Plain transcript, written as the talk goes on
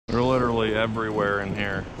literally everywhere in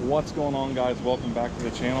here. What's going on, guys? Welcome back to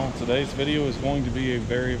the channel. Today's video is going to be a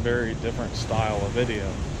very, very different style of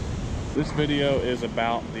video. This video is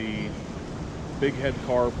about the big head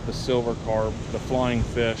carp, the silver carp, the flying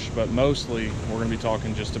fish, but mostly we're going to be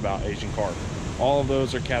talking just about Asian carp. All of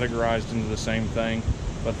those are categorized into the same thing,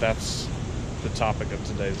 but that's the topic of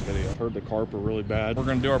today's video. I've heard the carp are really bad. We're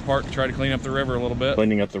going to do our part to try to clean up the river a little bit.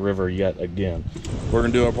 Cleaning up the river yet again. We're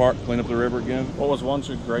going to do our part, clean up the river again. What was once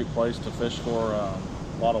a great place to fish for a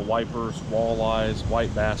lot of wipers, walleyes,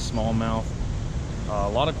 white bass, smallmouth. A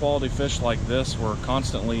lot of quality fish like this were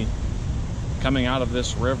constantly coming out of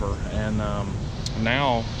this river, and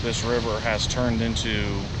now this river has turned into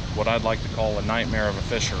what I'd like to call a nightmare of a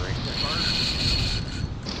fishery.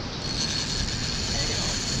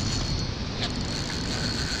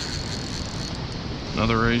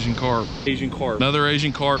 Another Asian carp. Asian carp. Another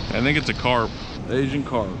Asian carp. I think it's a carp. Asian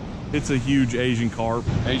carp. It's a huge Asian carp.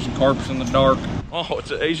 Asian carp's in the dark. Oh, it's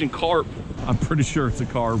an Asian carp. I'm pretty sure it's a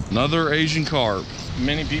carp. Another Asian carp.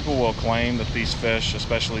 Many people will claim that these fish,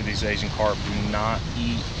 especially these Asian carp, do not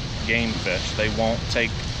eat game fish. They won't take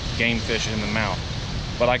game fish in the mouth.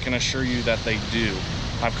 But I can assure you that they do.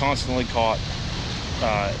 I've constantly caught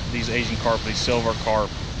these Asian carp, these silver carp,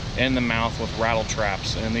 in the mouth with rattle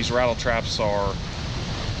traps. And these rattle traps are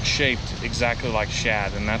shaped exactly like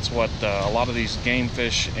shad, and that's what a lot of these game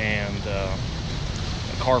fish and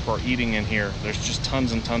carp are eating in here. There's just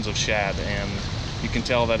tons and tons of shad, and you can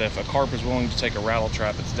tell that if a carp is willing to take a rattle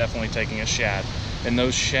trap, it's definitely taking a shad. And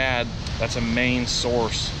those shad, that's a main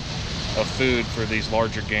source of food for these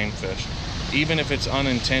larger game fish. Even if it's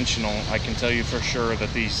unintentional, I can tell you for sure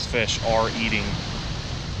that these fish are eating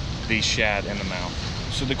these shad in the mouth.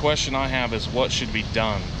 So the question I have is, what should be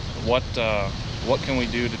done? What can we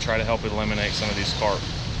do to try to help eliminate some of these carp?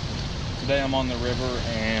 Today I'm on the river,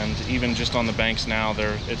 and even just on the banks now,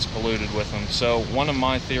 it's polluted with them. So one of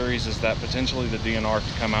my theories is that potentially the DNR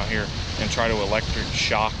could come out here and try to electric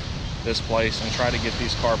shock this place and try to get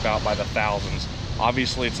these carp out by the thousands.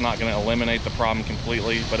 Obviously it's not going to eliminate the problem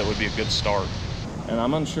completely, but it would be a good start. And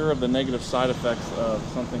I'm unsure of the negative side effects of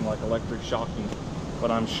something like electric shocking,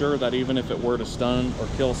 but I'm sure that even if it were to stun or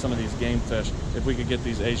kill some of these game fish, if we could get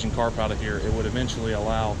these Asian carp out of here, it would eventually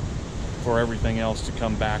allow for everything else to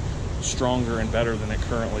come back stronger and better than it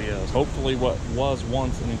currently is. Hopefully what was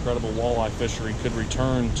once an incredible walleye fishery could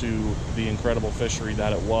return to the incredible fishery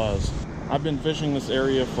that it was. I've been fishing this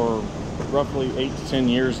area for roughly 8 to 10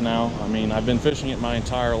 years now. I mean, I've been fishing it my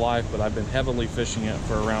entire life, but I've been heavily fishing it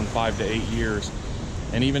for around 5 to 8 years.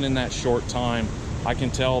 And even in that short time, I can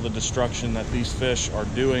tell the destruction that these fish are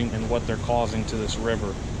doing and what they're causing to this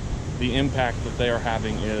river. The impact that they are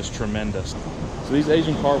having is tremendous. So these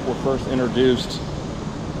Asian carp were first introduced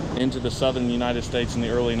into the southern United States in the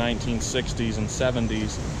early 1960s and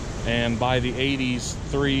 70s. And by the 80s,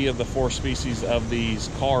 3 of the 4 species of these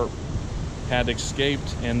carp had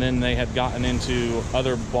escaped, and then they had gotten into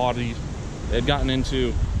other bodies. They had gotten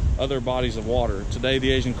into other bodies of water. Today,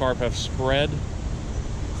 the Asian carp have spread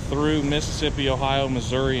through Mississippi, Ohio,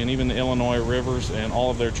 Missouri, and even the Illinois rivers and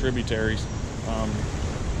all of their tributaries,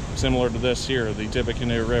 similar to this here, the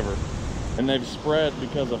Tippecanoe River. And they've spread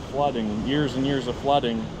because of flooding. Years and years of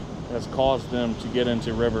flooding has caused them to get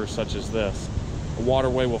into rivers such as this. A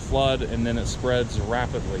waterway will flood and then it spreads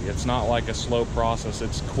rapidly. It's not like a slow process.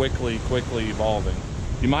 It's quickly evolving.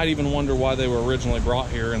 You might even wonder why they were originally brought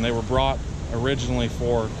here, and they were brought originally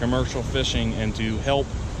for commercial fishing and to help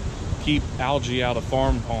keep algae out of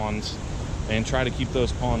farm ponds and try to keep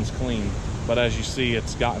those ponds clean. But as you see,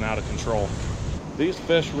 it's gotten out of control. These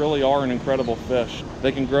fish really are an incredible fish.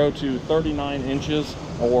 They can grow to 39 inches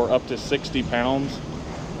or up to 60 pounds.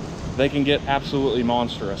 They can get absolutely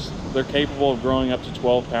monstrous. They're capable of growing up to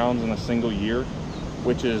 12 pounds in a single year,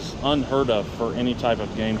 which is unheard of for any type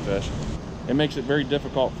of game fish. It makes it very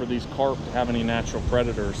difficult for these carp to have any natural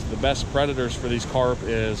predators. The best predators for these carp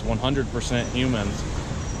is 100% humans.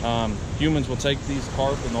 Humans will take these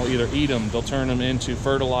carp and they'll either eat them, they'll turn them into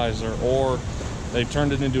fertilizer, or they've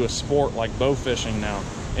turned it into a sport like bow fishing now.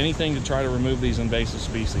 Anything to try to remove these invasive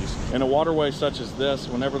species. In a waterway such as this,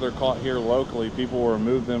 whenever they're caught here locally, people will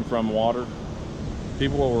remove them from water.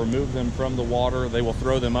 People will remove them from the water. They will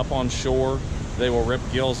throw them up on shore. They will rip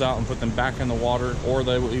gills out and put them back in the water, or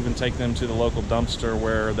they will even take them to the local dumpster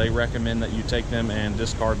where they recommend that you take them and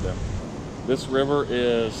discard them. This river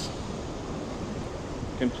is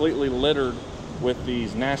completely littered with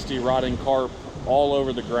these nasty rotting carp all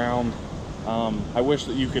over the ground. I wish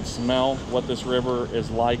that you could smell what this river is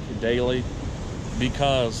like daily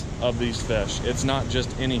because of these fish. It's not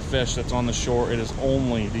just any fish that's on the shore, it is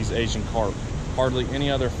only these Asian carp. Hardly any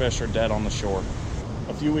other fish are dead on the shore.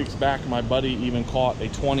 A few weeks back, my buddy even caught a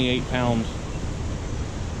 28-pound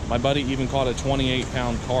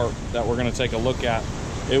carp that we're gonna take a look at.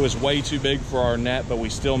 It was way too big for our net, but we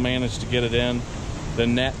still managed to get it in. The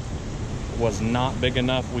net was not big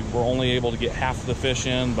enough. We were only able to get half the fish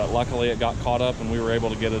in, but luckily it got caught up and we were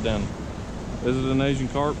able to get it in. Is it an Asian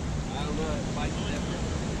carp? I don't know, it might be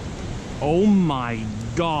different. Oh my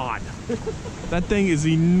God. That thing is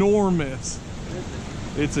enormous.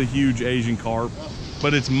 It's a huge Asian carp,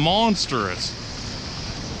 but it's monstrous.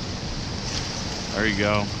 There you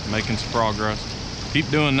go, making some progress. Keep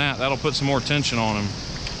doing that, that'll put some more tension on him.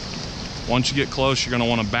 Once you get close, you're gonna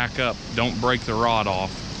wanna back up. Don't break the rod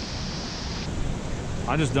off.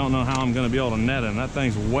 I just don't know how I'm gonna be able to net him. That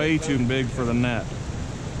thing's way too big for the net.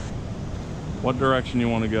 What direction you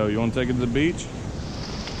wanna go? You wanna take it to the beach?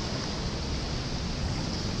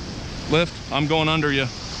 Lift, I'm going under you.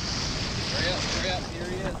 Hurry up, here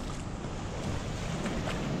he is.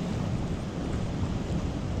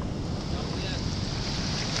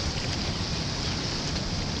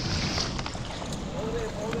 Hold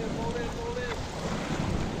it.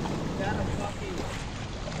 Got a fucking...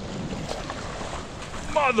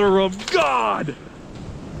 Mother of God!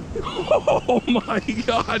 Oh my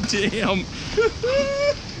God, damn!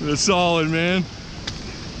 That's solid, man.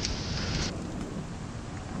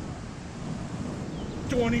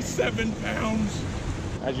 27 pounds.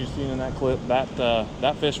 As you've seen in that clip,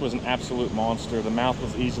 that fish was an absolute monster. The mouth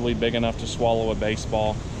was easily big enough to swallow a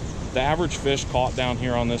baseball. The average fish caught down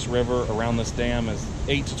here on this river around this dam is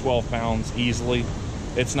 8 to 12 pounds easily.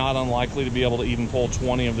 It's not unlikely to be able to even pull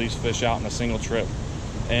 20 of these fish out in a single trip.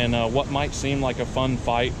 And what might seem like a fun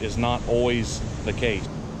fight is not always the case.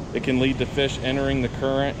 It can lead to fish entering the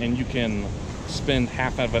current, and you can spend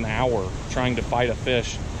half of an hour trying to fight a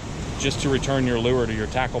fish just to return your lure to your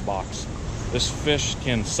tackle box. This fish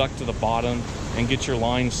can suck to the bottom and get your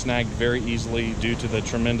line snagged very easily due to the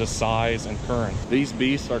tremendous size and current. These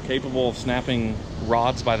beasts are capable of snapping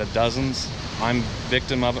rods by the dozens. I'm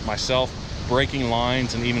victim of it myself, breaking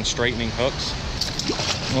lines and even straightening hooks.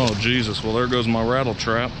 Oh Jesus, well there goes my rattle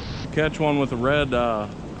trap. Catch one with a red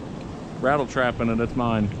rattle trap in it, it's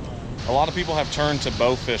mine. A lot of people have turned to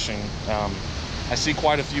bow fishing. I see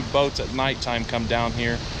quite a few boats at nighttime come down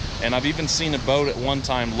here, and I've even seen a boat at one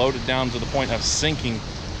time loaded down to the point of sinking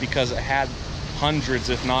because it had hundreds,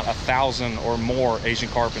 if not 1,000 or more Asian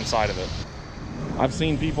carp inside of it. I've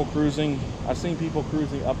seen people cruising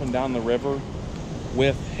up and down the river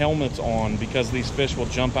with helmets on because these fish will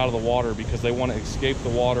jump out of the water because they want to escape the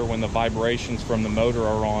water when the vibrations from the motor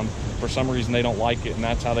are on. For some reason they don't like it, and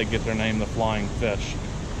that's how they get their name, the flying fish.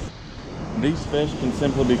 These fish can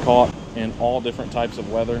simply be caught in all different types of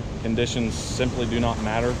weather. Conditions simply do not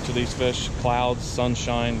matter to these fish. Clouds,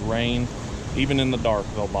 sunshine, rain, even in the dark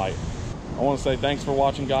they'll bite. I want to say thanks for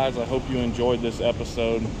watching, guys. I hope you enjoyed this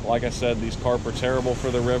episode. Like I said, these carp are terrible for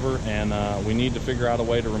the river, and we need to figure out a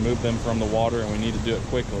way to remove them from the water, and we need to do it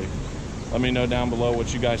quickly. Let me know down below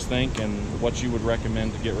what you guys think and what you would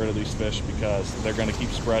recommend to get rid of these fish, because they're going to keep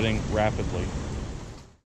spreading rapidly.